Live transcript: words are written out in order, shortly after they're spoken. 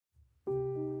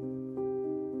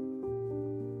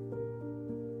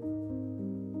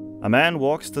A man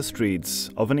walks the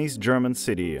streets of an East German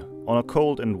city on a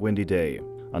cold and windy day,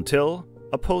 until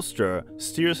a poster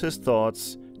steers his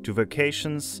thoughts to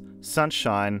vacations,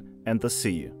 sunshine, and the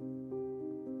sea.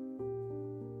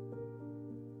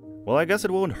 Well, I guess it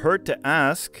won't hurt to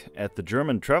ask at the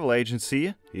German travel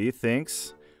agency, he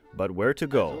thinks, but where to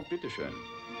go? Also, bitteschön.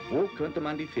 Wo könnte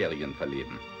man die Ferien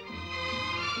verleben?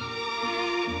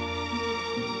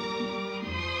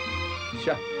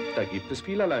 Tja, da gibt es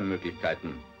vielerlei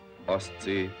Möglichkeiten.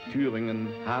 Ostsee, Thüringen,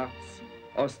 Harz,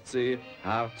 Ostsee,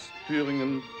 Harz,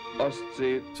 Thüringen,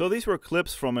 Ostsee. So these were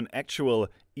clips from an actual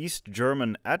East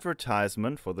German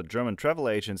advertisement for the German travel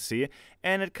agency,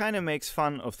 and it kind of makes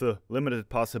fun of the limited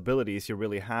possibilities you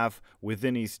really have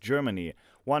within East Germany.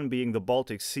 One being the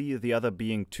Baltic Sea, the other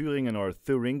being Thüringen or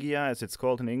Thuringia as it's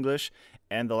called in English,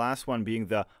 and the last one being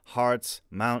the Harz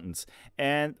Mountains.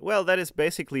 And well, that is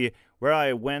basically where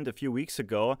I went a few weeks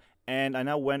ago, and I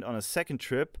now went on a second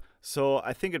trip. So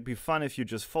I think it'd be fun if you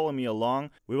just follow me along.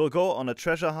 We will go on a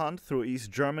treasure hunt through East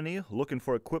Germany, looking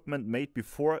for equipment made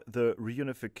before the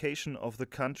reunification of the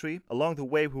country. Along the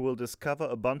way we will discover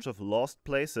a bunch of lost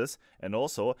places and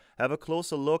also have a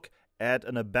closer look at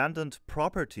an abandoned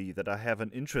property that I have an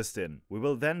interest in. We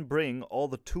will then bring all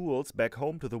the tools back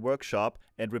home to the workshop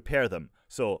and repair them.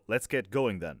 So let's get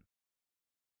going then.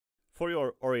 For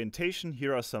your orientation,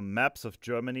 here are some maps of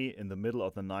Germany in the middle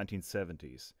of the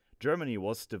 1970s. Germany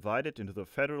was divided into the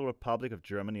Federal Republic of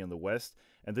Germany on the west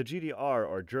and the GDR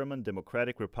or German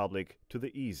Democratic Republic to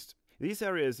the east. These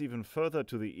areas even further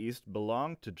to the east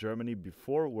belonged to Germany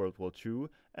before World War II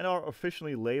and are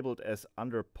officially labeled as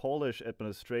under Polish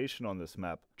administration on this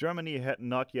map. Germany had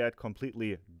not yet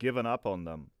completely given up on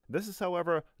them. This is,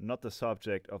 however, not the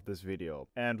subject of this video,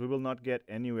 and we will not get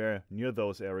anywhere near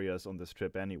those areas on this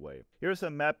trip anyway. Here's a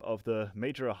map of the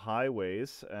major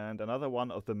highways and another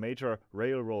one of the major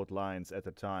railroad lines at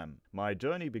the time. My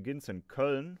journey begins in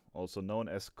Köln, also known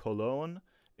as Cologne,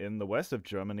 in the west of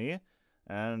Germany,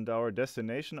 and our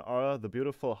destination are the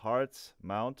beautiful Harz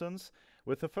Mountains,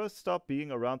 with the first stop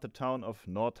being around the town of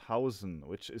Nordhausen,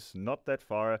 which is not that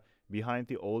far behind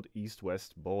the old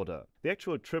east-west border. The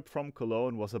actual trip from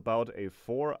Cologne was about a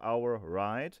 4-hour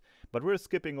ride, but we're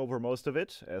skipping over most of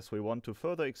it as we want to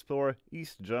further explore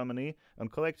East Germany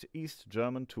and collect East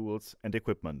German tools and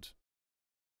equipment.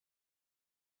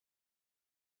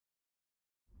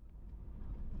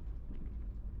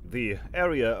 The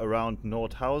area around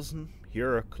Nordhausen,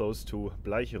 here close to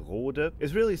Bleicherode,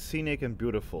 is really scenic and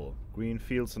beautiful. Green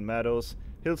fields and meadows,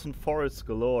 hills and forests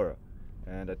galore.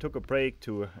 And I took a break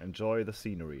to enjoy the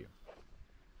scenery.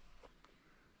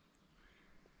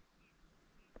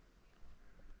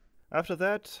 After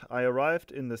that, I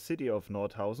arrived in the city of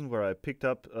Nordhausen, where I picked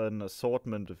up an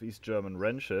assortment of East German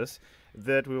wrenches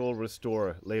that we will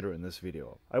restore later in this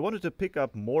video. I wanted to pick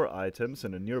up more items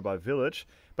in a nearby village,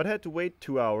 but had to wait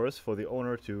 2 hours for the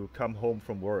owner to come home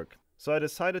from work. So I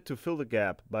decided to fill the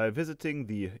gap by visiting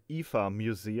the IFA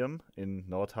Museum in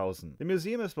Nordhausen. The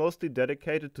museum is mostly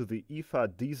dedicated to the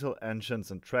IFA diesel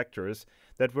engines and tractors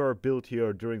that were built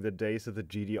here during the days of the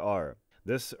GDR.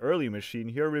 This early machine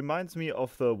here reminds me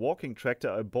of the walking tractor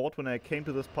I bought when I came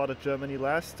to this part of Germany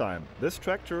last time. This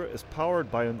tractor is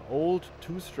powered by an old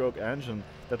two-stroke engine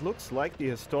that looks like the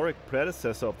historic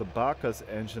predecessor of the Barkas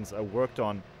engines I worked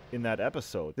on in that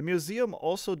episode. The museum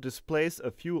also displays a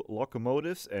few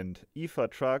locomotives and IFA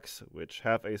trucks, which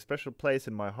have a special place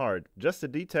in my heart. Just a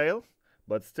detail,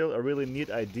 but still a really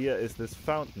neat idea, is this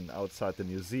fountain outside the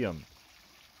museum.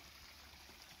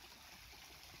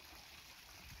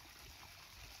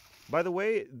 By the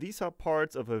way, these are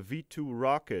parts of a V2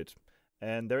 rocket,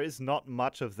 and there is not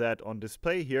much of that on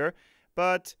display here,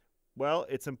 but well,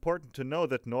 it's important to know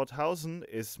that Nordhausen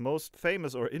is most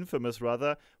famous, or infamous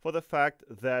rather, for the fact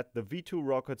that the V2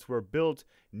 rockets were built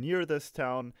near this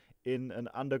town in an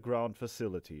underground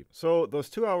facility. So those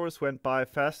 2 hours went by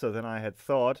faster than I had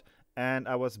thought, and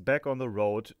I was back on the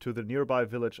road to the nearby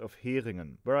village of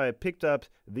Heringen, where I picked up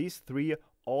these 3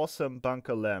 awesome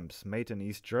bunker lamps made in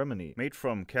East Germany. Made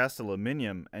from cast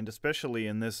aluminium, and especially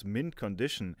in this mint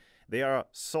condition, they are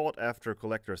sought-after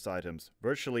collector's items,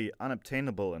 virtually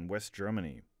unobtainable in West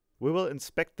Germany. We will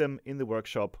inspect them in the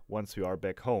workshop once we are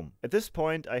back home. At this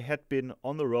point I had been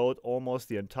on the road almost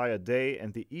the entire day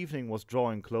and the evening was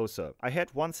drawing closer. I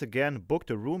had once again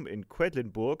booked a room in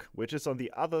Quedlinburg, which is on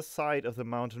the other side of the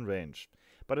mountain range.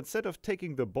 But instead of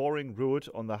taking the boring route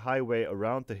on the highway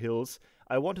around the hills,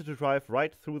 I wanted to drive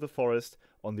right through the forest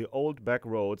on the old back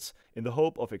roads in the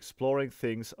hope of exploring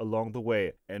things along the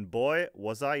way. And boy,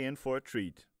 was I in for a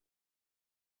treat.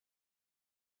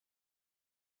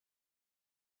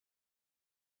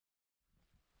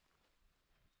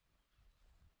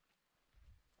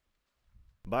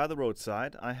 By the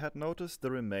roadside, I had noticed the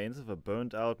remains of a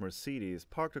burned-out Mercedes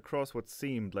parked across what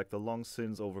seemed like the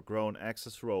long-since overgrown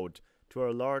access road to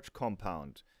a large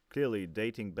compound, clearly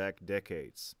dating back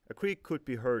decades. A creek could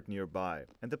be heard nearby,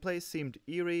 and the place seemed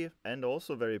eerie and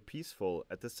also very peaceful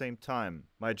at the same time.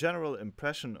 My general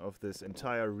impression of this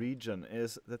entire region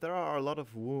is that there are a lot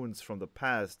of wounds from the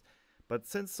past, but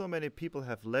since so many people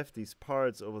have left these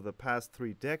parts over the past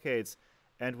 3 decades,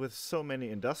 and with so many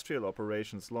industrial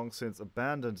operations long since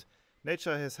abandoned,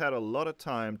 nature has had a lot of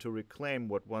time to reclaim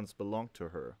what once belonged to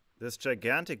her. This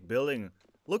gigantic building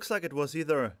looks like it was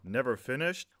either never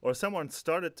finished or someone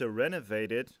started to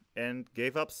renovate it and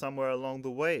gave up somewhere along the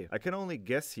way. I can only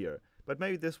guess here, but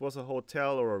maybe this was a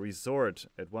hotel or a resort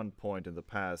at one point in the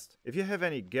past. If you have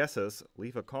any guesses,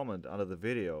 leave a comment under the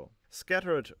video.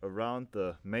 Scattered around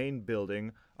the main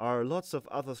building are lots of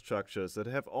other structures that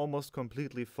have almost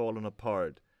completely fallen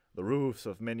apart. The roofs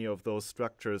of many of those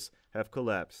structures have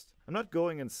collapsed. I'm not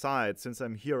going inside since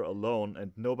I'm here alone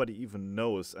and nobody even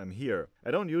knows I'm here.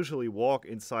 I don't usually walk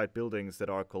inside buildings that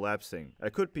are collapsing. I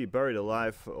could be buried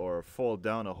alive or fall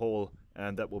down a hole,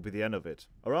 and that will be the end of it.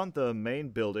 Around the main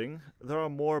building, there are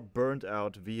more burned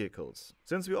out vehicles.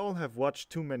 Since we all have watched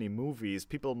too many movies,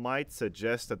 people might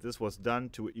suggest that this was done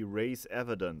to erase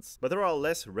evidence. But there are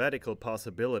less radical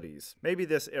possibilities. Maybe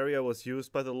this area was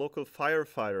used by the local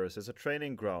firefighters as a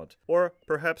training ground. Or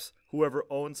perhaps whoever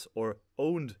owns or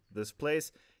owned this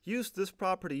place used this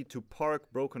property to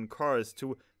park broken cars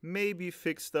to maybe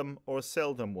fix them or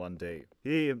sell them one day.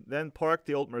 He then parked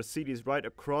the old Mercedes right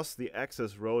across the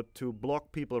access road to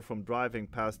block people from driving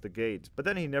past the gate. But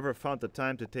then he never found the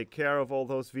time to take care of all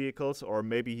those vehicles, or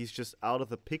maybe he's just out of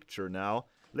the picture now.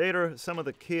 Later, some of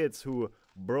the kids who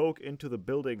broke into the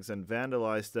buildings and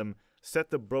vandalized them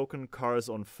set the broken cars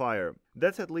on fire.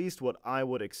 That's at least what I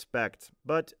would expect,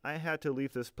 but I had to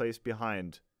leave this place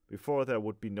behind before there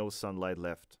would be no sunlight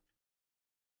left.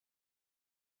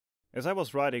 As I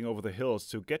was riding over the hills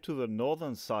to get to the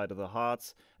northern side of the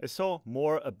Harz, I saw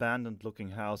more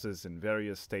abandoned-looking houses in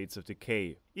various states of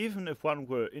decay. Even if one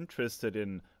were interested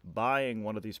in buying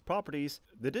one of these properties,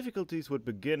 the difficulties would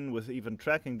begin with even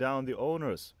tracking down the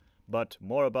owners. But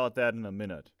more about that in a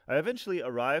minute. I eventually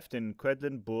arrived in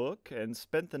Quedlinburg and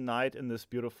spent the night in this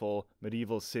beautiful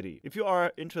medieval city. If you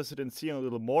are interested in seeing a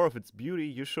little more of its beauty,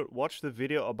 you should watch the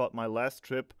video about my last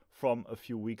trip from a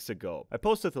few weeks ago. I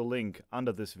posted the link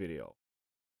under this video.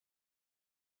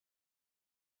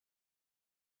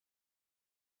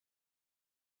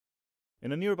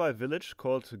 In a nearby village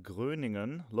called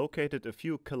Gröningen, located a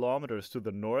few kilometers to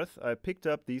the north, I picked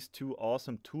up these 2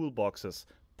 awesome toolboxes,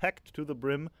 packed to the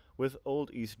brim with old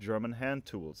East German hand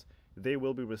tools. They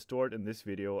will be restored in this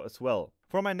video as well.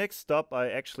 For my next stop,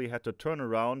 I actually had to turn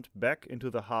around back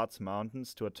into the Harz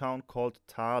Mountains to a town called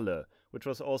Thale, which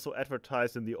was also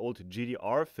advertised in the old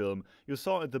GDR film you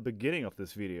saw at the beginning of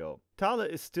this video. Thale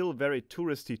is still very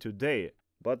touristy today,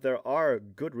 but there are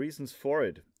good reasons for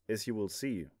it, as you will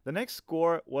see. The next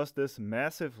score was this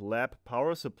massive lab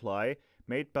power supply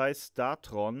made by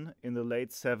Statron in the late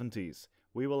 70s.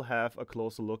 We will have a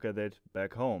closer look at it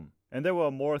back home. And there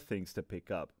were more things to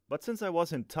pick up. But since I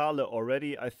was in Thale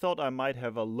already, I thought I might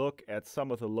have a look at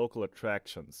some of the local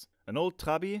attractions. An old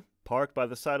Trabi, parked by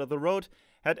the side of the road,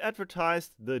 had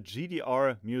advertised the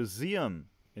GDR Museum,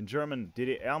 in German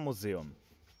DDR Museum.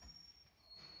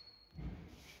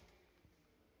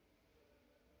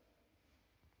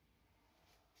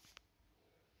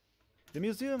 The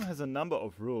museum has a number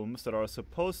of rooms that are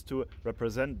supposed to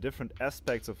represent different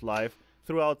aspects of life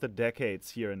throughout the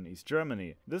decades here in East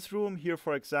Germany. This room here,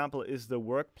 for example, is the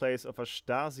workplace of a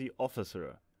Stasi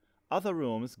officer. Other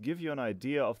rooms give you an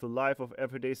idea of the life of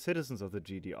everyday citizens of the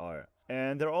GDR.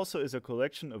 And there also is a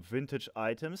collection of vintage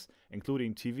items,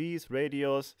 including TVs,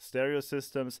 radios, stereo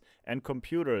systems, and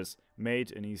computers made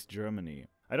in East Germany.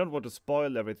 I don't want to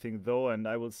spoil everything though, and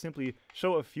I will simply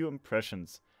show a few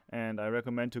impressions. And I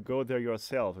recommend to go there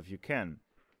yourself if you can.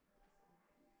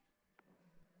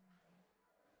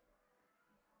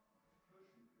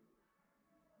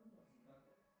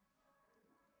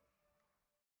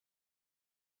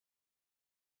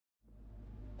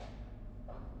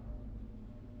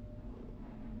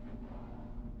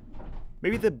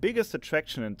 Maybe the biggest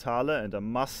attraction in Thale, and a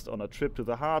must on a trip to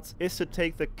the Harz, is to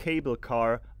take the cable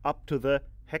car up to the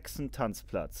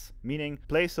Hexentanzplatz, meaning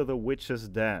place of the witches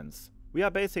dance. We are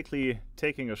basically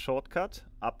taking a shortcut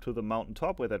up to the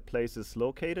mountaintop where that place is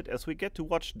located, as we get to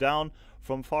watch down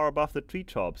from far above the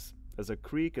treetops, as a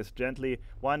creek is gently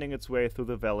winding its way through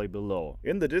the valley below.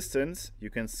 In the distance, you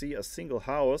can see a single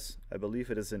house, I believe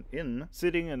it is an inn,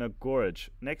 sitting in a gorge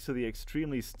next to the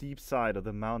extremely steep side of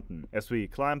the mountain. As we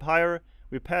climb higher,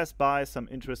 we pass by some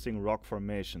interesting rock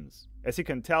formations. As you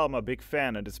can tell, I'm a big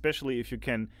fan, and especially if you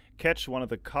can catch one of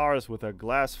the cars with a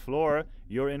glass floor,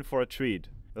 you're in for a treat.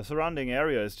 The surrounding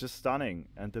area is just stunning,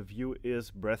 and the view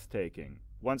is breathtaking.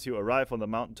 Once you arrive on the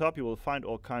mountaintop, you will find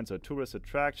all kinds of tourist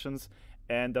attractions,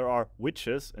 and there are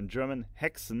witches, in German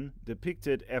Hexen,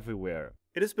 depicted everywhere.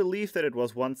 It is believed that it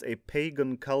was once a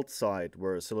pagan cult site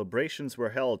where celebrations were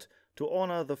held to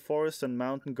honor the forest and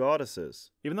mountain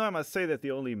goddesses. Even though I must say that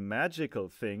the only magical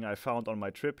thing I found on my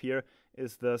trip here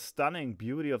is the stunning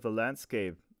beauty of the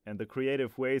landscape and the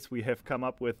creative ways we have come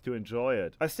up with to enjoy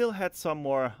it. I still had some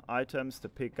more items to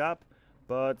pick up,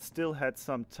 but still had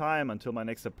some time until my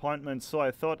next appointment, so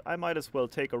I thought I might as well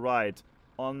take a ride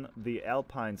on the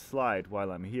Alpine slide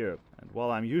while I'm here. And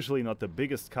while I'm usually not the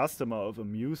biggest customer of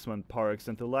amusement parks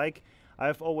and the like,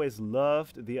 I've always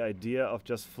loved the idea of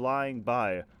just flying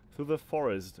by through the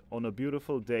forest on a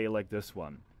beautiful day like this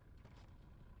one.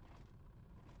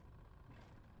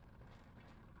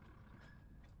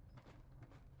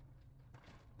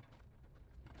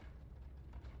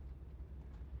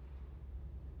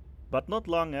 But not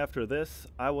long after this,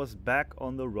 I was back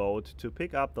on the road to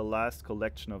pick up the last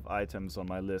collection of items on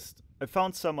my list. I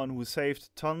found someone who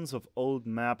saved tons of old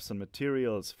maps and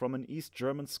materials from an East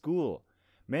German school.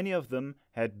 Many of them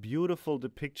had beautiful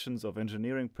depictions of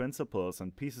engineering principles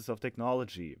and pieces of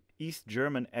technology. East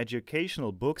German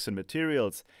educational books and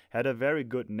materials had a very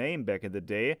good name back in the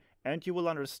day, and you will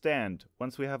understand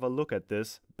once we have a look at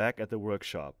this back at the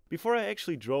workshop. Before I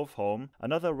actually drove home,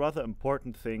 another rather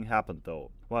important thing happened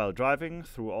though. While driving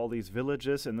through all these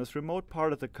villages in this remote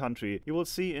part of the country, you will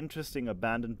see interesting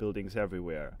abandoned buildings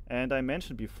everywhere. And I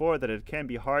mentioned before that it can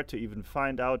be hard to even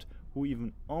find out who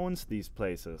even owns these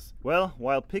places. Well,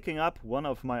 while picking up one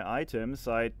of my items,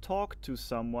 I talked to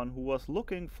someone who was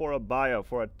looking for a buyer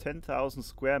for a 10,000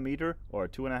 square meter or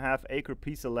 2.5 acre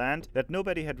piece of land that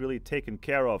nobody had really taken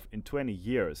care of in 20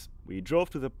 years. We drove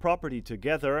to the property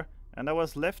together, and I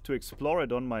was left to explore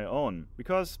it on my own,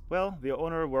 because, well, the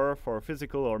owner were, for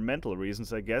physical or mental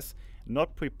reasons I guess,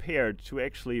 not prepared to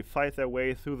actually fight their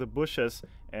way through the bushes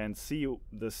and see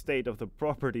the state of the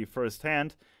property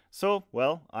firsthand. So,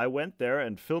 well, I went there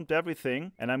and filmed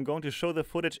everything, and I'm going to show the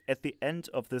footage at the end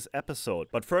of this episode.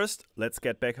 But first, let's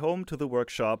get back home to the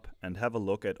workshop and have a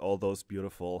look at all those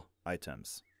beautiful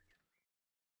items.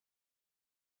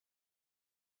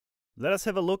 Let us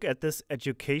have a look at this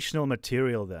educational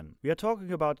material then. We are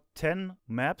talking about 10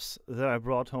 maps that I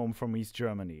brought home from East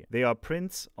Germany. They are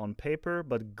prints on paper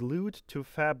but glued to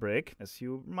fabric, as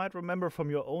you might remember from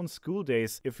your own school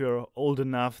days, if you're old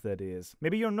enough that is.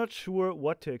 Maybe you're not sure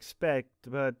what to expect,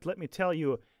 but let me tell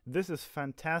you, this is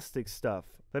fantastic stuff.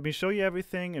 Let me show you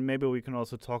everything, and maybe we can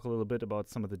also talk a little bit about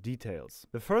some of the details.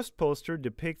 The first poster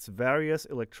depicts various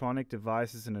electronic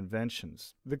devices and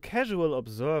inventions. The casual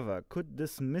observer could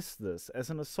dismiss this as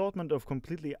an assortment of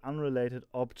completely unrelated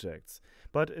objects,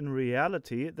 but in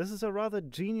reality, this is a rather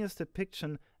genius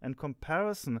depiction and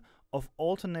comparison of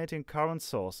alternating current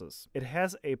sources. It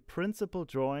has a principal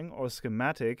drawing or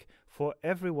schematic for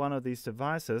every one of these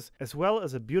devices, as well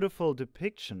as a beautiful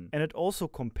depiction, and it also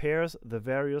compares the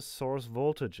various source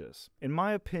voltages. In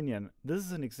my opinion, this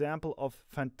is an example of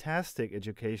fantastic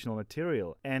educational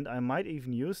material, and I might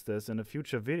even use this in a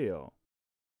future video.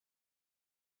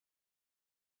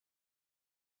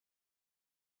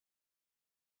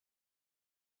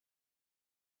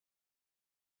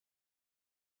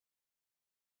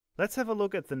 Let's have a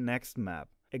look at the next map.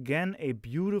 Again, a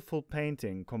beautiful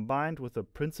painting combined with a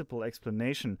principal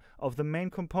explanation of the main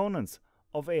components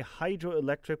of a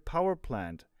hydroelectric power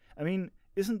plant. I mean,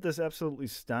 isn't this absolutely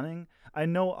stunning? I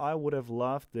know I would have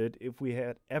loved it if we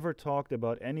had ever talked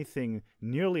about anything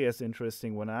nearly as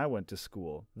interesting when I went to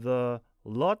school. The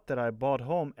lot that I bought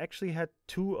home actually had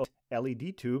 2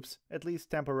 LED tubes, at least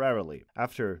temporarily.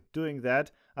 After doing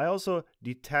that, I also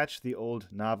detached the old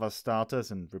Nava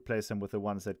starters and replaced them with the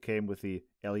ones that came with the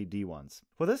LED ones.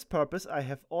 For this purpose, I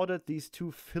have ordered these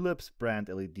 2 Philips brand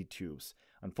LED tubes.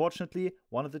 Unfortunately,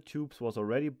 one of the tubes was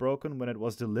already broken when it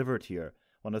was delivered here.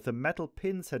 One of the metal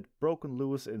pins had broken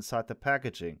loose inside the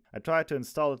packaging. I tried to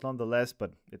install it nonetheless,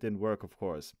 but it didn't work, of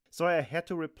course. So I had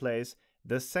to replace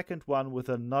the second one with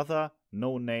another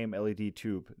no-name LED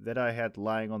tube that I had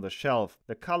lying on the shelf.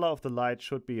 The color of the light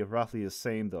should be roughly the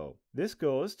same though. This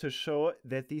goes to show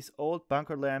that these old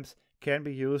bunker lamps can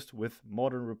be used with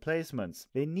modern replacements.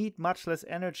 They need much less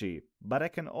energy, but I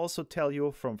can also tell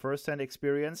you from first-hand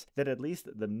experience that at least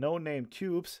the no-name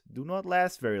tubes do not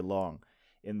last very long.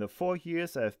 In the 4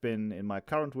 years I've been in my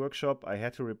current workshop, I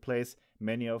had to replace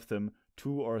many of them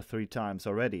 2 or 3 times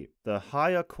already. The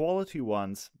higher quality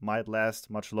ones might last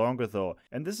much longer though,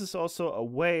 and this is also a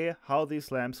way how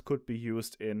these lamps could be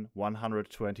used in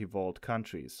 120 volt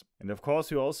countries. And of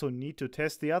course we also need to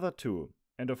test the other two.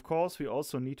 And of course we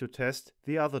also need to test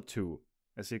the other two.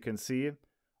 As you can see,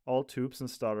 all tubes and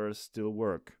starters still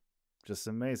work. Just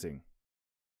amazing.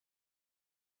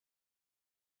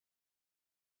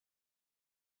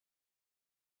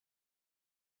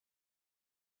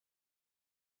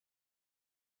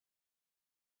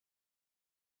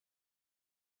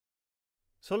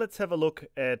 So let's have a look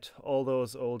at all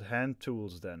those old hand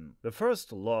tools then. The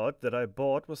first lot that I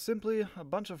bought was simply a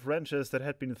bunch of wrenches that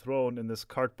had been thrown in this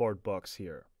cardboard box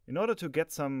here. In order to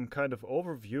get some kind of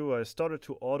overview, I started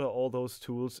to order all those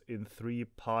tools in 3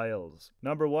 piles.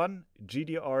 Number 1,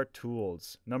 GDR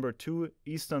tools. Number 2,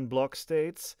 Eastern Bloc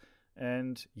states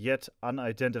and yet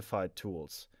unidentified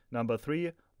tools. Number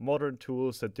 3, modern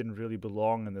tools that didn't really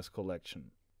belong in this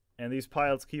collection. And these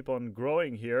piles keep on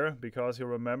growing here, because you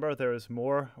remember there is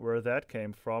more where that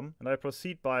came from. And I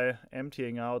proceed by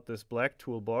emptying out this black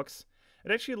toolbox.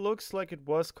 It actually looks like it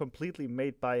was completely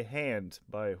made by hand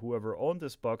by whoever owned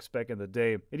this box back in the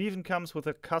day. It even comes with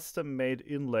a custom-made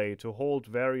inlay to hold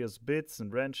various bits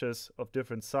and wrenches of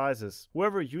different sizes.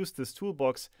 Whoever used this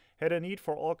toolbox had a need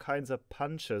for all kinds of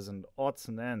punches and odds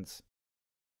and ends.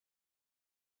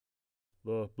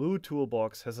 The blue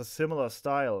toolbox has a similar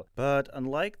style, but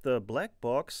unlike the black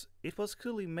box, it was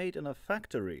clearly made in a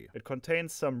factory. It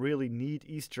contains some really neat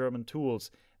East German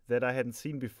tools that I hadn't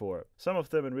seen before, some of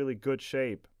them in really good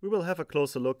shape. We will have a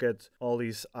closer look at all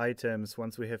these items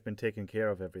once we have been taking care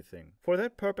of everything. For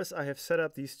that purpose I have set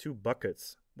up these 2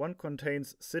 buckets. One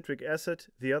contains citric acid,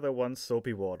 the other one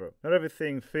soapy water. Not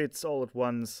everything fits all at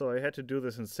once, so I had to do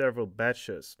this in several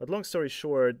batches. But long story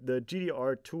short, the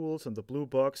GDR tools and the blue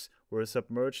box were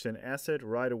submerged in acid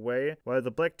right away, while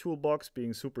the black toolbox,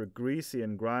 being super greasy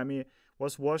and grimy,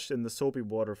 was washed in the soapy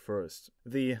water first.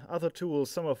 The other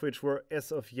tools, some of which were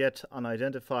as of yet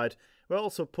unidentified, were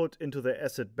also put into the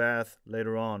acid bath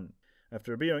later on.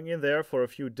 After being in there for a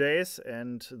few days,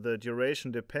 and the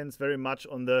duration depends very much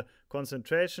on the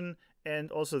concentration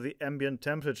and also the ambient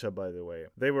temperature, by the way.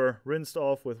 They were rinsed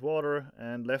off with water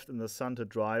and left in the sun to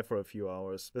dry for a few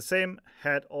hours. The same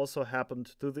had also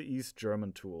happened to the East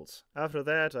German tools. After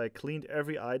that, I cleaned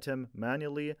every item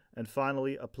manually and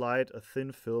finally applied a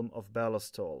thin film of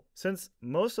ballastol. Since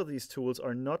most of these tools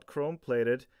are not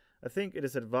chrome-plated, I think it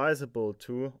is advisable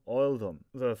to oil them.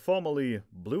 The formerly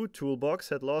blue toolbox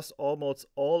had lost almost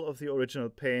all of the original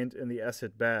paint in the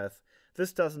acid bath.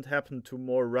 This doesn't happen to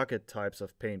more rugged types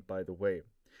of paint, by the way.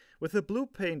 With the blue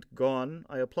paint gone,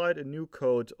 I applied a new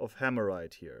coat of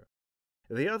Hammerite here.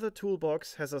 The other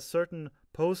toolbox has a certain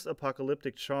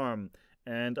post-apocalyptic charm,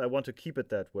 and I want to keep it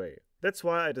that way. That's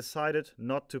why I decided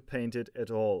not to paint it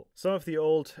at all. Some of the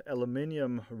old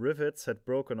aluminium rivets had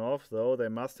broken off though. They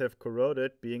must have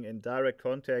corroded, being in direct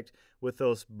contact with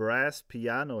those brass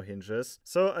piano hinges.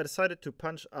 So I decided to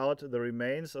punch out the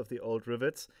remains of the old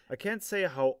rivets. I can't say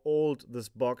how old this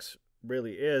box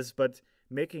really is, but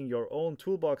making your own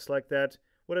toolbox like that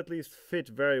would at least fit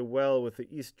very well with the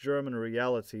East German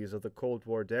realities of the Cold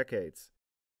War decades.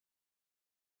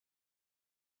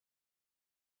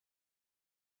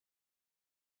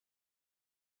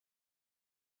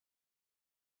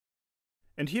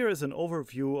 And here is an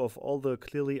overview of all the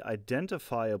clearly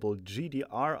identifiable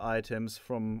GDR items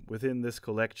from within this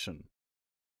collection.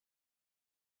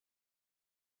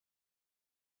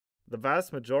 The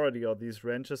vast majority of these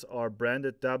wrenches are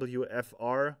branded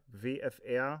WFR,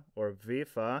 WFR or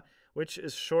WEFA, which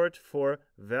is short for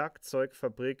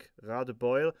Werkzeugfabrik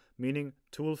Radebeul, meaning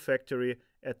tool factory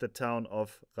at the town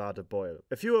of Radebeul.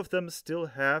 A few of them still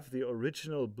have the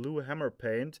original blue hammer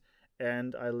paint,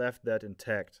 and I left that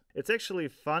intact. It's actually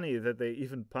funny that they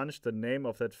even punched the name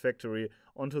of that factory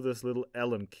onto this little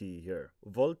Allen key here.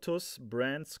 Voltus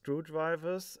brand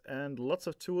screwdrivers and lots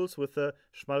of tools with the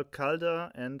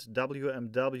Schmalkalder and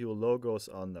WMW logos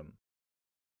on them.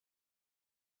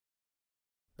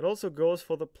 It also goes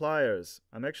for the pliers.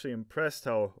 I'm actually impressed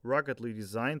how ruggedly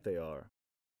designed they are.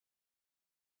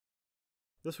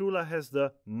 This ruler has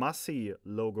the Massi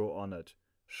logo on it,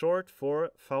 short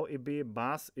for VEB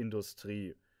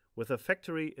Maßindustrie, with a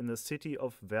factory in the city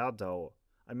of Werdau.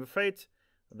 I'm afraid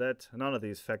that none of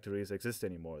these factories exist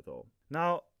anymore though.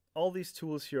 Now, all these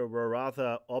tools here were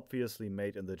rather obviously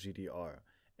made in the GDR,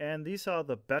 and these are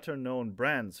the better known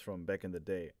brands from back in the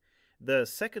day. The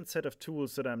second set of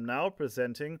tools that I'm now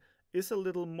presenting is a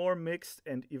little more mixed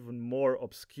and even more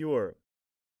obscure.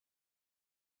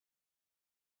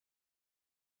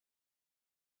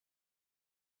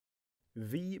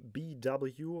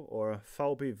 VBW or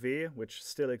VBW, which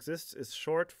still exists, is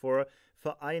short for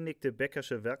Vereinigte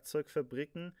Bäckersche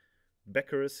Werkzeugfabriken,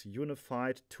 Becker's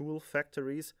Unified Tool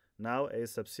Factories, now a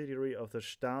subsidiary of the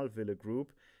Stahlwille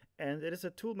Group, and it is a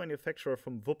tool manufacturer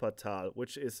from Wuppertal,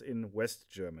 which is in West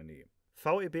Germany.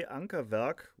 VEB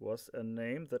Ankerwerk was a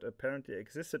name that apparently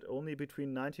existed only between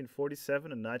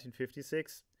 1947 and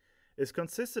 1956. It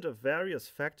consisted of various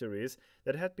factories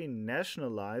that had been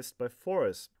nationalized by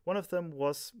force. One of them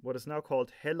was what is now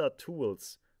called Heller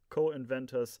Tools,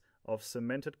 co-inventors of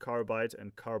cemented carbide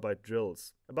and carbide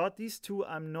drills. About these two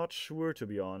I'm not sure, to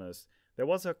be honest. There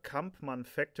was a Kampmann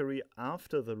factory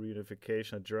after the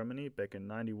reunification of Germany back in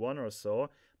 91 or so,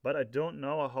 but I don't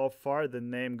know how far the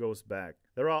name goes back.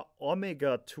 There are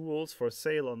Omega tools for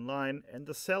sale online, and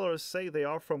the sellers say they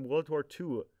are from World War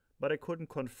II, but I couldn't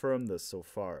confirm this so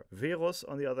far. Verus,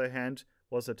 on the other hand,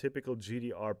 was a typical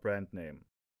GDR brand name.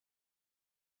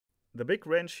 The big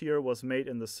wrench here was made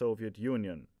in the Soviet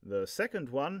Union. The second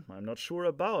one, I'm not sure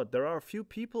about. There are a few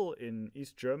people in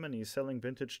East Germany selling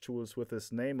vintage tools with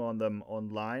this name on them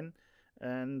online,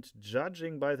 and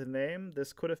judging by the name,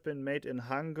 this could have been made in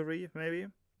Hungary, maybe.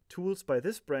 Tools by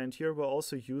this brand here were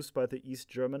also used by the East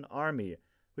German Army.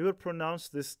 We would pronounce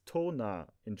this Tona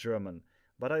in German,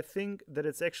 but I think that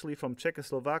it's actually from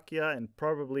Czechoslovakia and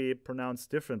probably pronounced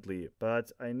differently,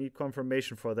 but I need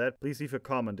confirmation for that. Please leave a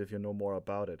comment if you know more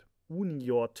about it.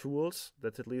 Unior tools,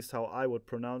 that's at least how I would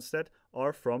pronounce that,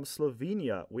 are from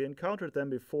Slovenia. We encountered them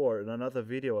before in another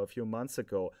video a few months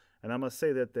ago, and I must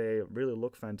say that they really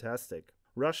look fantastic.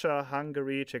 Russia,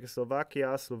 Hungary,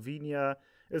 Czechoslovakia, Slovenia.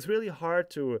 It's really hard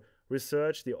to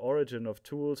research the origin of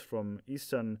tools from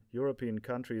Eastern European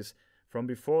countries from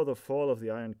before the fall of the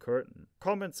Iron Curtain.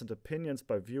 Comments and opinions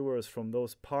by viewers from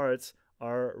those parts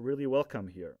are really welcome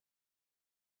here.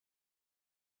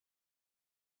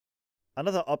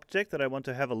 Another object that I want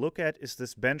to have a look at is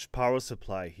this bench power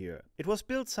supply here. It was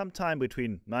built sometime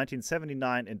between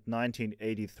 1979 and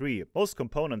 1983. Most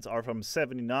components are from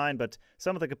 79, but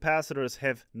some of the capacitors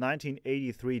have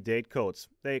 1983 date codes.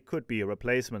 They could be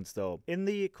replacements though. In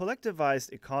the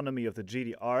collectivized economy of the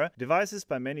GDR, devices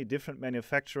by many different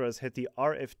manufacturers had the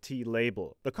RFT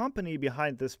label. The company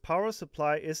behind this power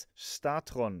supply is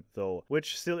Statron though,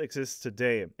 which still exists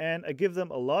today. And I give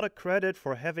them a lot of credit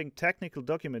for having technical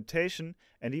documentation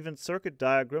and even circuit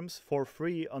diagrams for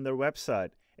free on their website,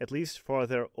 at least for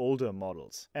their older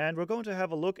models. And we're going to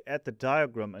have a look at the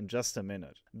diagram in just a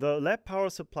minute. The lab power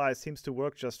supply seems to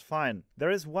work just fine. There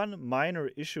is one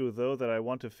minor issue though that I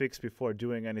want to fix before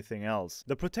doing anything else.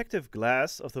 The protective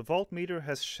glass of the voltmeter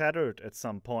has shattered at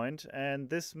some point, and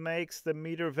this makes the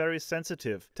meter very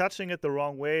sensitive. Touching it the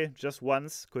wrong way just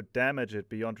once could damage it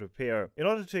beyond repair. In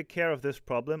order to take care of this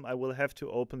problem, I will have to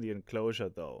open the enclosure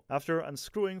though. After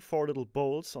unscrewing 4 little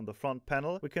bolts on the front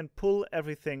panel, we can pull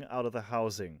everything out of the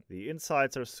housing. The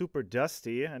insides are super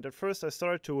dusty, and at first I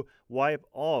started to wipe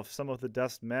off some of the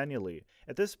dust manually.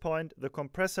 At this point the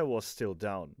compressor was still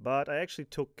down, but I actually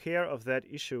took care of that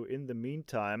issue in the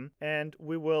meantime, and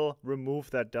we will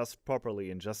remove that dust properly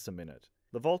in just a minute.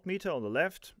 The voltmeter on the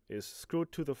left is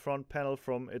screwed to the front panel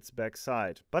from its back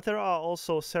side, but there are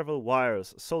also several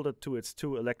wires soldered to its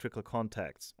 2 electrical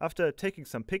contacts. After taking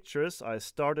some pictures, I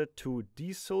started to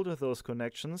desolder those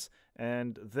connections,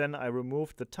 and then I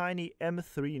removed the tiny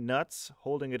M3 nuts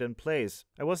holding it in place.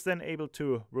 I was then able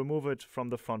to remove it from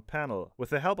the front panel. With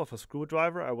the help of a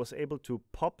screwdriver, I was able to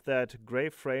pop that gray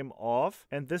frame off,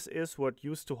 and this is what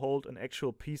used to hold an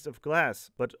actual piece of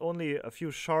glass, but only a few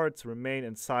shards remain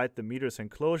inside the meter's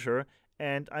enclosure,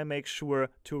 and I make sure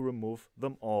to remove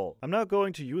them all. I'm now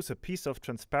going to use a piece of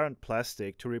transparent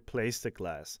plastic to replace the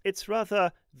glass. It's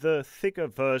rather the thicker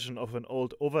version of an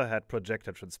old overhead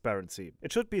projector transparency.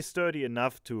 It should be sturdy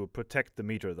enough to protect the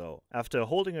meter though. After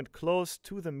holding it close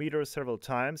to the meter several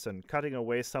times and cutting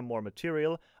away some more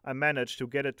material, I managed to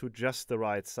get it to just the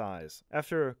right size.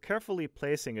 After carefully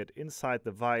placing it inside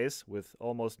the vise, with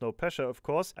almost no pressure of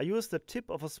course, I used the tip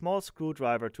of a small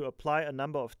screwdriver to apply a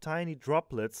number of tiny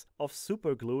droplets of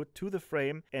superglue to the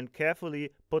frame and carefully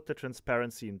put the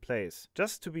transparency in place.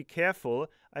 Just to be careful,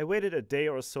 I waited a day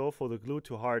or so for the glue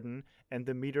to harden, and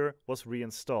the meter was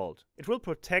reinstalled. It will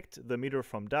protect the meter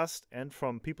from dust and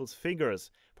from people's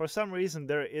fingers. For some reason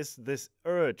there is this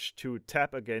urge to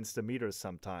tap against the meter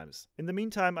sometimes. In the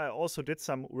meantime, I also did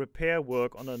some repair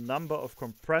work on a number of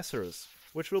compressors,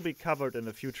 which will be covered in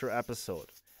a future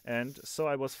episode. And so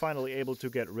I was finally able to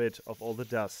get rid of all the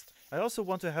dust. I also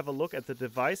want to have a look at the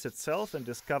device itself and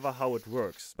discover how it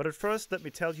works. But at first, let me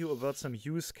tell you about some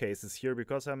use cases here,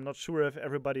 because I'm not sure if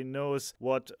everybody knows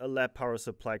what a lab power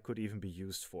supply could even be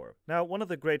used for. Now, one of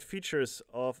the great features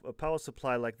of a power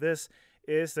supply like this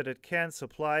is that it can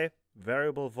supply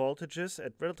variable voltages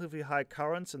at relatively high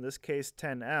currents, in this case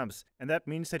 10 amps. And that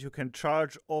means that you can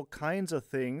charge all kinds of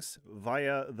things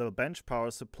via the bench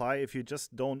power supply if you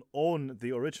just don't own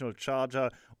the original charger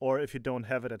or if you don't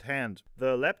have it at hand.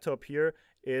 The laptop here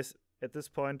is at this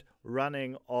point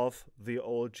running off the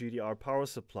old GDR power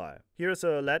supply. Here's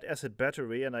a lead acid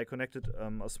battery and I connected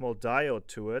a small diode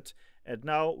to it, and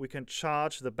now we can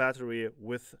charge the battery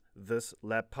with this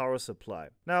lab power supply.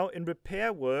 Now in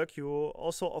repair work you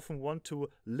also often want to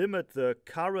limit the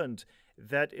current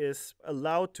that is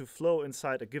allowed to flow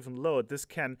inside a given load. This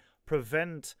can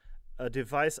prevent a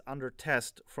device under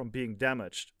test from being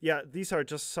damaged. Yeah, these are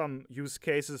just some use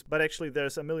cases, but actually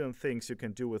there's a million things you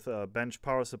can do with a bench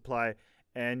power supply,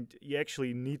 and you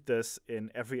actually need this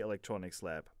in every electronics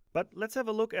lab. But let's have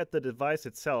a look at the device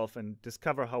itself and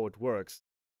discover how it works.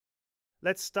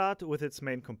 Let's start with its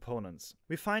main components.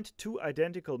 We find two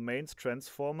identical mains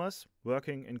transformers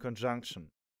working in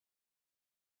conjunction.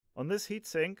 On this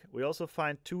heatsink, we also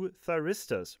find two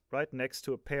thyristors right next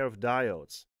to a pair of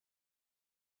diodes.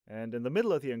 And in the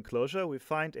middle of the enclosure, we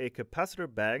find a capacitor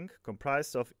bank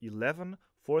comprised of 11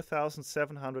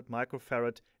 4700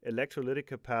 microfarad electrolytic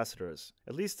capacitors.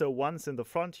 At least the ones in the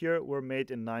front here were made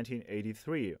in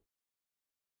 1983.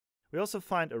 We also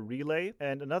find a relay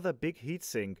and another big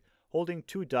heatsink holding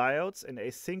two diodes and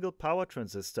a single power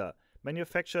transistor,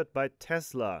 manufactured by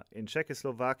Tesla in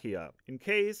Czechoslovakia. In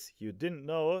case you didn't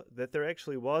know that there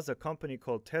actually was a company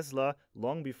called Tesla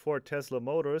long before Tesla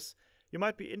Motors, you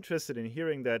might be interested in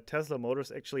hearing that Tesla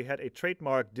Motors actually had a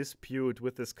trademark dispute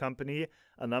with this company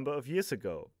a number of years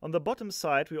ago. On the bottom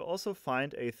side, we also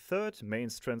find a third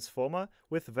mains transformer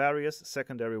with various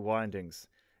secondary windings,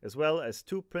 as well as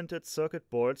two printed circuit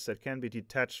boards that can be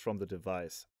detached from the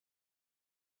device.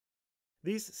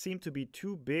 These seem to be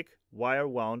two big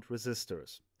wire-wound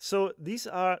resistors. So these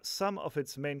are some of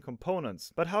its main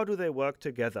components, but how do they work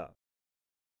together?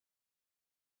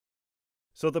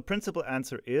 So the principal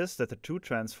answer is that the two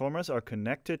transformers are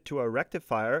connected to a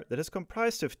rectifier that is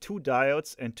comprised of two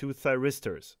diodes and two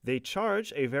thyristors. They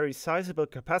charge a very sizable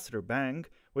capacitor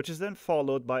bank, which is then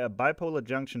followed by a bipolar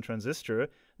junction transistor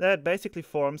that basically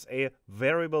forms a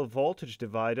variable voltage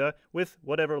divider with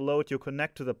whatever load you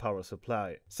connect to the power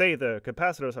supply. Say the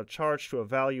capacitors are charged to a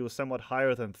value somewhat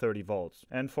higher than 30 volts.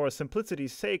 And for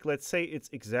simplicity's sake, let's say it's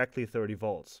exactly 30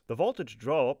 volts. The voltage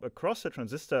drop across the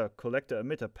transistor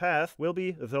collector-emitter path will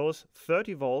be those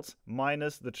 30 volts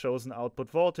minus the chosen output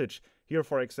voltage. Here,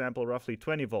 for example, roughly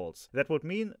 20 volts. That would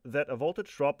mean that a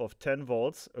voltage drop of 10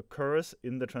 volts occurs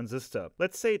in the transistor.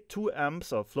 Let's say 2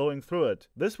 amps are flowing through it.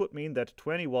 This would mean that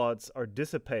 20 watts are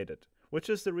dissipated, which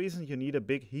is the reason you need a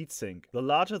big heatsink. The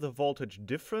larger the voltage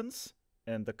difference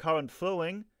and the current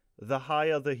flowing, the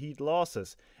higher the heat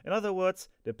losses. In other words,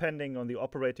 depending on the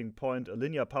operating point, a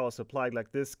linear power supply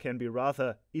like this can be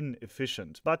rather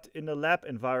inefficient. But in a lab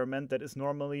environment, that is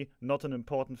normally not an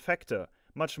important factor.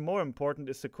 Much more important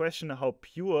is the question how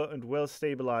pure and well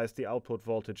stabilized the output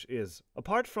voltage is.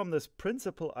 Apart from this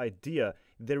principal idea,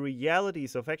 the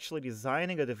realities of actually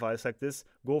designing a device like this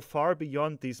go far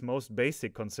beyond these most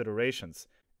basic considerations.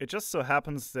 It just so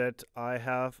happens that I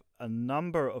have a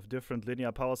number of different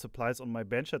linear power supplies on my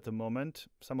bench at the moment,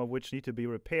 some of which need to be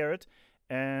repaired,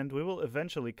 and we will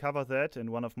eventually cover that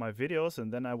in one of my videos,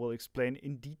 and then I will explain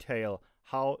in detail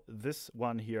how this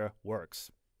one here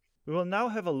works. We will now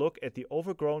have a look at the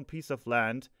overgrown piece of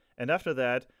land, and after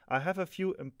that I have a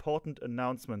few important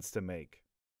announcements to make.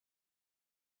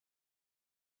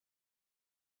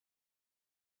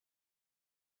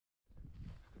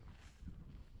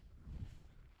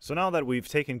 So now that we've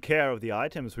taken care of the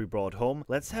items we brought home,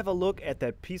 let's have a look at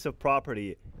that piece of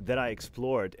property that I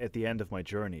explored at the end of my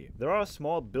journey. There are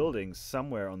small buildings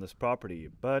somewhere on this property,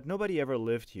 but nobody ever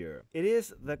lived here. It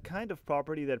is the kind of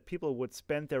property that people would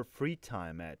spend their free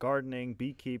time at. Gardening,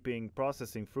 beekeeping,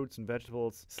 processing fruits and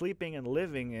vegetables, sleeping and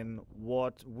living in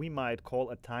what we might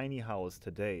call a tiny house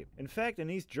today. In fact,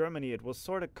 in East Germany it was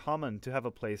sort of common to have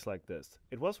a place like this.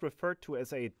 It was referred to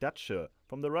as a Datsche,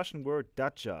 from the Russian word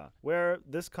dacha, where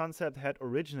this concept had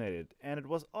originated, and it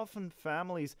was often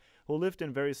families who lived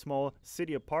in very small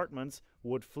city apartments who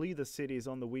would flee the cities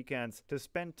on the weekends to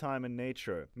spend time in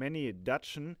nature. Many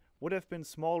Datschen would have been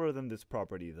smaller than this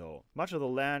property though. Much of the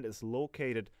land is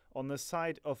located on the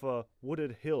side of a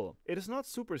wooded hill. It is not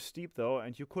super steep though,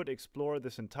 and you could explore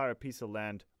this entire piece of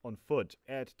land on foot.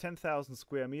 At 10,000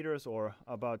 square meters or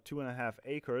about 2.5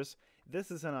 acres,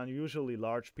 this is an unusually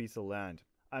large piece of land.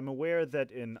 I'm aware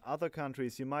that in other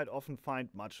countries you might often find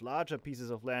much larger pieces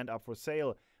of land up for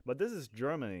sale, But this is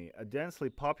Germany, a densely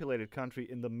populated country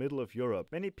in the middle of Europe.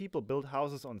 Many people build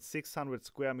houses on 600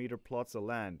 square meter plots of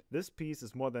land. This piece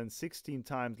is more than 16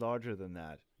 times larger than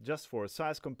that. Just for a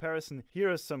size comparison, here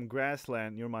is some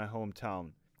grassland near my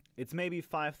hometown. It's maybe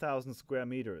 5,000 square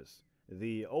meters.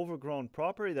 The overgrown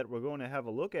property that we're going to have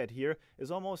a look at here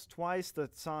is almost twice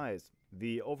that size.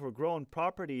 The overgrown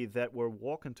property that we're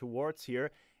walking towards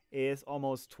here is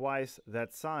almost twice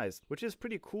that size, which is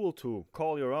pretty cool to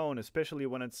call your own, especially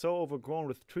when it's so overgrown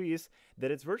with trees that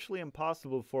it's virtually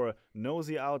impossible for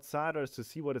nosy outsiders to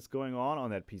see what is going on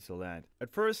that piece of land.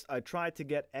 At first, I tried to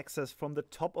get access from the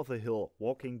top of the hill,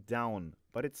 walking down,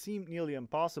 but it seemed nearly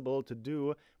impossible to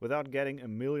do without getting a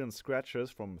million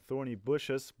scratches from thorny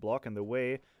bushes blocking the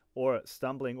way or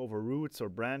stumbling over roots or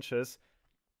branches.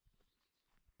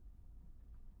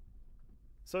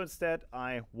 So instead,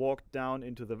 I walked down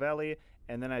into the valley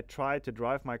and then I tried to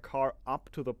drive my car up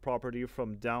to the property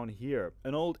from down here.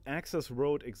 An old access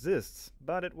road exists,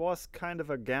 but it was kind of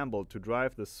a gamble to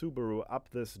drive the Subaru up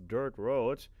this dirt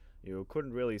road. You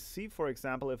couldn't really see, for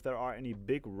example, if there are any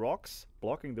big rocks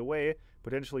blocking the way,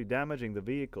 potentially damaging the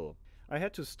vehicle. I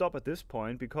had to stop at this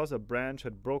point because a branch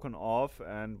had broken off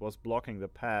and was blocking the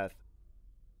path.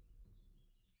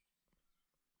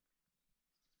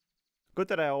 Good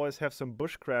that I always have some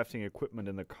bushcrafting equipment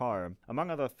in the car,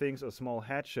 among other things a small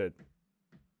hatchet.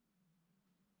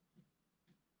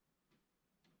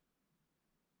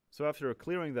 So after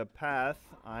clearing the path,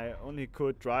 I only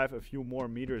could drive a few more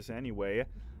meters anyway,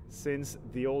 since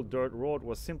the old dirt road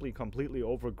was simply completely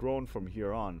overgrown from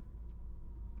here on.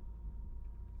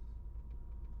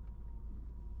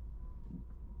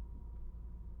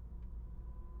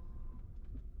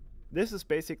 This is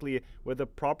basically where the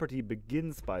property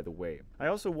begins, by the way. I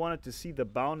also wanted to see the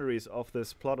boundaries of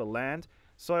this plot of land,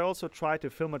 so I also tried to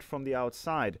film it from the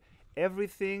outside.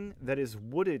 Everything that is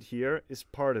wooded here is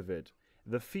part of it.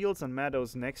 The fields and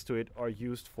meadows next to it are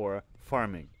used for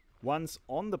farming. Once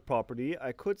on the property,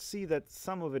 I could see that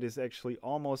some of it is actually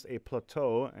almost a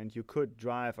plateau and you could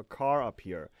drive a car up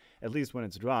here, at least when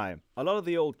it's dry. A lot of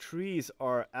the old trees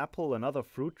are apple and other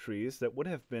fruit trees that would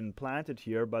have been planted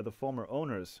here by the former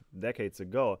owners decades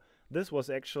ago. This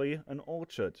was actually an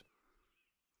orchard.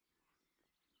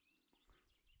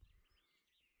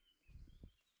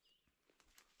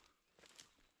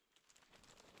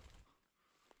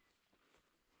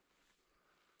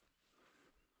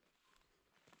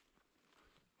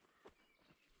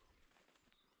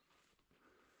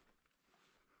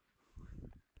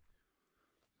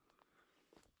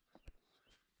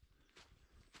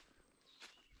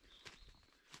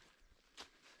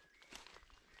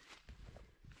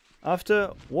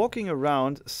 After walking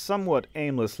around somewhat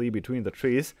aimlessly between the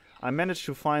trees, I managed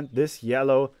to find this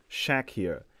yellow shack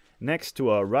here. Next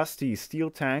to a rusty steel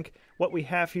tank, what we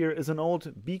have here is an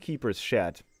old beekeeper's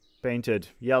shed, painted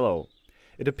yellow.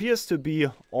 It appears to be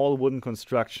all wooden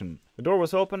construction. The door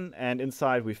was open and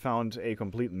inside we found a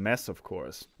complete mess, of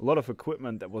course. A lot of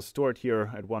equipment that was stored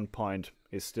here at one point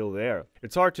is still there.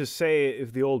 It's hard to say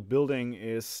if the old building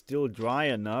is still dry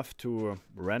enough to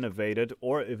renovate it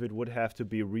or if it would have to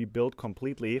be rebuilt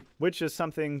completely, which is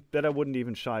something that I wouldn't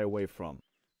even shy away from.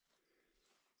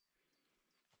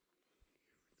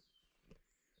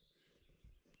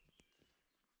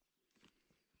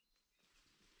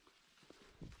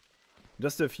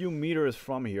 Just a few meters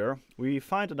from here, we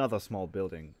find another small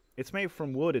building. It's made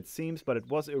from wood, it seems, but it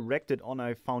was erected on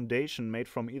a foundation made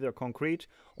from either concrete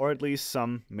or at least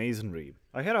some masonry.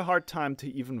 I had a hard time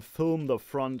to even film the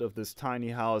front of this tiny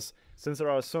house, since there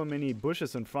are so many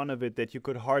bushes in front of it that you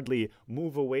could hardly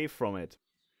move away from it.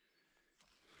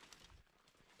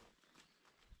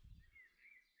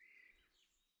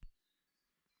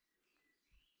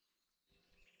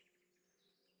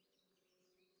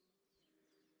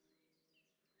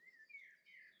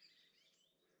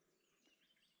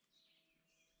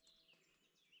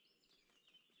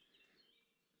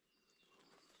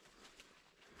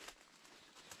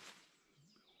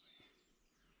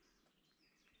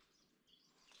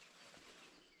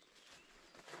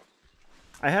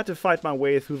 I had to fight my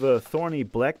way through the thorny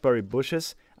blackberry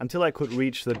bushes until I could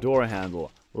reach the door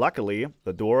handle. Luckily,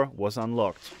 the door was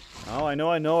unlocked. Oh, I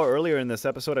know, earlier in this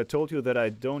episode I told you that I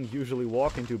don't usually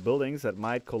walk into buildings that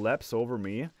might collapse over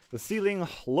me. The ceiling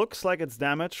looks like it's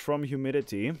damaged from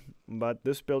humidity, but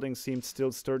this building seemed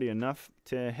still sturdy enough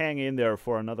to hang in there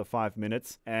for another 5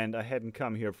 minutes, and I hadn't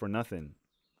come here for nothing.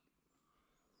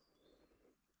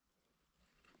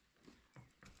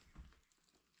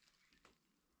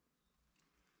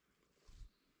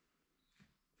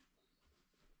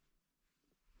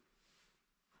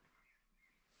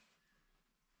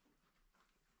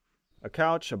 A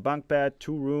couch, a bunk bed,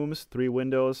 2 rooms, 3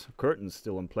 windows, curtains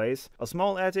still in place, a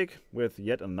small attic with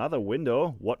yet another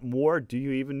window. What more do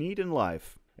you even need in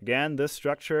life? Again, this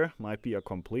structure might be a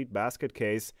complete basket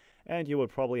case, and you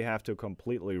would probably have to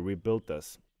completely rebuild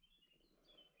this.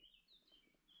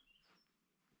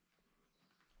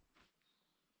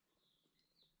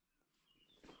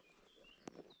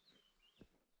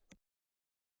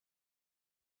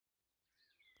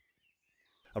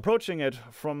 Approaching it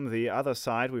from the other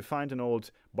side, we find an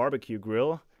old barbecue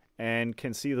grill and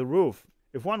can see the roof.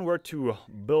 If one were to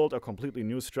build a completely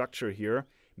new structure here,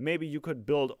 maybe you could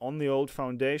build on the old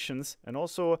foundations and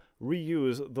also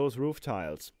reuse those roof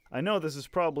tiles. I know this is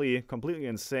probably completely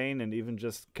insane, and even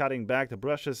just cutting back the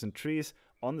brushes and trees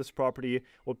on this property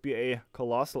would be a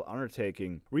colossal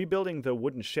undertaking. Rebuilding the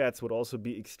wooden sheds would also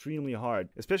be extremely hard,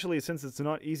 especially since it's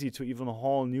not easy to even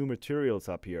haul new materials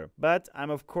up here. But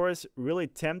I'm of course really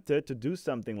tempted to do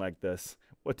something like this.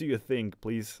 What do you think?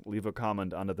 Please leave a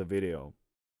comment under the video.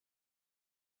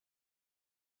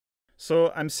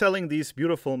 So I'm selling these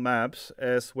beautiful maps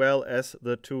as well as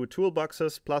the 2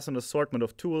 toolboxes plus an assortment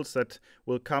of tools that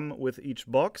will come with each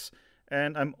box.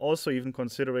 And I'm also even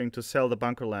considering to sell the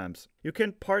bunker lamps. You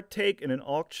can partake in an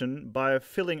auction by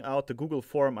filling out the Google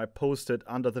form I posted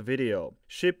under the video.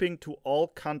 Shipping to all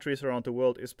countries around the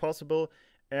world is possible,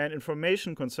 and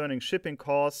information concerning shipping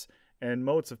costs and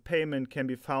modes of payment can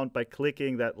be found by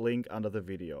clicking that link under the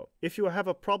video. If you have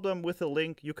a problem with the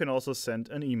link, you can also send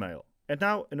an email. And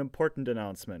now an important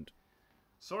announcement.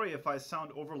 Sorry if I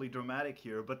sound overly dramatic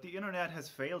here, but the internet has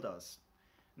failed us.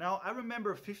 Now, I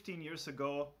remember 15 years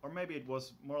ago, or maybe it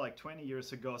was more like 20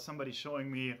 years ago, somebody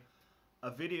showing me a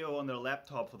video on their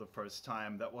laptop for the first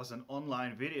time that was an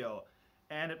online video.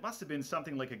 And it must have been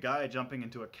something like a guy jumping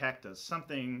into a cactus.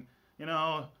 Something, you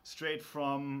know, straight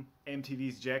from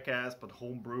MTV's Jackass, but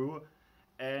homebrew.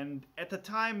 And at the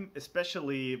time,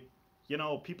 especially, you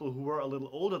know, people who were a little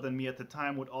older than me at the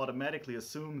time would automatically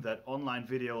assume that online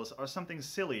videos are something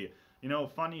silly. You know,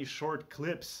 funny short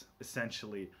clips,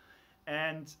 essentially.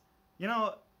 And, you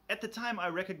know, at the time I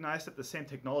recognized that the same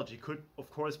technology could,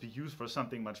 of course, be used for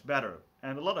something much better.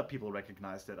 And a lot of people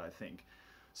recognized it, I think.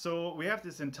 So we have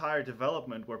this entire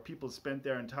development where people spend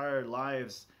their entire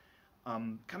lives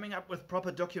coming up with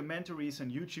proper documentaries on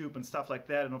YouTube and stuff like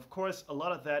that. And of course, a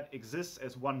lot of that exists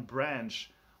as one branch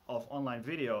of online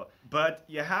video. But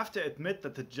you have to admit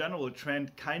that the general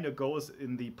trend kind of goes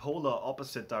in the polar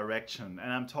opposite direction.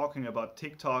 And I'm talking about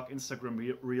TikTok,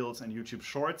 Instagram Reels, and YouTube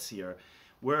Shorts here,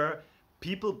 where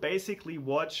people basically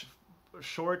watch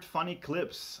short, funny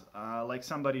clips, like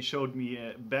somebody showed me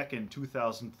back in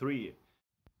 2003.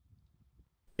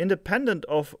 Independent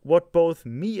of what both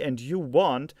me and you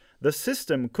want, the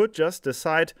system could just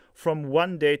decide from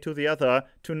one day to the other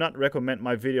to not recommend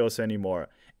my videos anymore.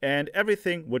 And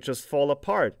everything would just fall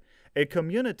apart. A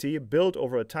community built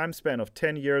over a time span of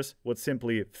 10 years would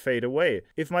simply fade away.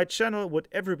 If my channel would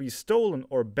ever be stolen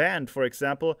or banned, for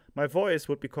example, my voice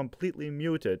would be completely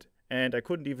muted, and I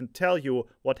couldn't even tell you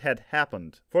what had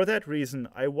happened. For that reason,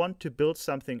 I want to build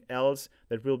something else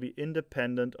that will be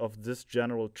independent of this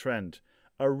general trend.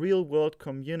 A real-world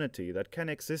community that can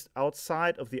exist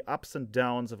outside of the ups and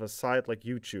downs of a site like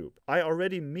YouTube. I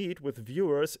already meet with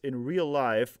viewers in real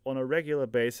life on a regular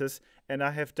basis, and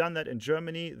I have done that in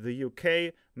Germany, the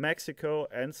UK, Mexico,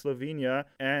 and Slovenia,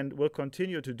 and will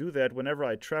continue to do that whenever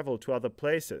I travel to other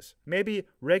places. Maybe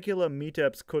regular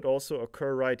meetups could also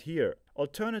occur right here.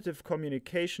 Alternative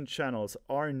communication channels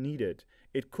are needed.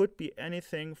 It could be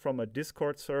anything from a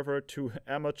Discord server to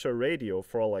amateur radio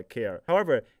for all I care.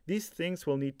 However, these things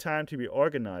will need time to be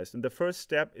organized, and the first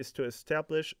step is to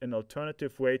establish an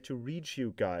alternative way to reach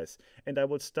you guys, and I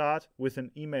will start with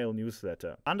an email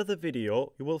newsletter. Under the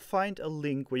video, you will find a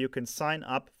link where you can sign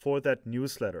up for that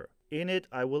newsletter. In it,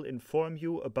 I will inform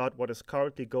you about what is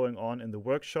currently going on in the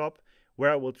workshop,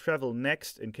 where I will travel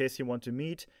next in case you want to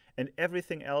meet, and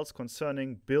everything else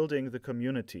concerning building the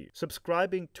community.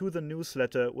 Subscribing to the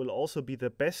newsletter will also be the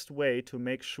best way to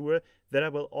make sure that I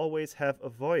will always have a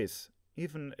voice,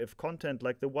 even if content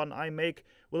like the one I make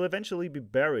will eventually be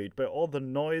buried by all the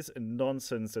noise and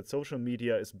nonsense that social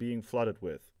media is being flooded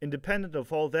with. Independent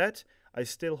of all that, I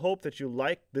still hope that you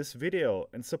liked this video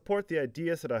and support the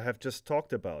ideas that I have just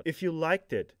talked about. If you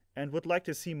liked it and would like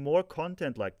to see more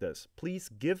content like this, please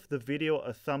give the video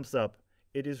a thumbs up.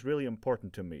 It is really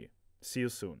important to me. See you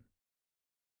soon.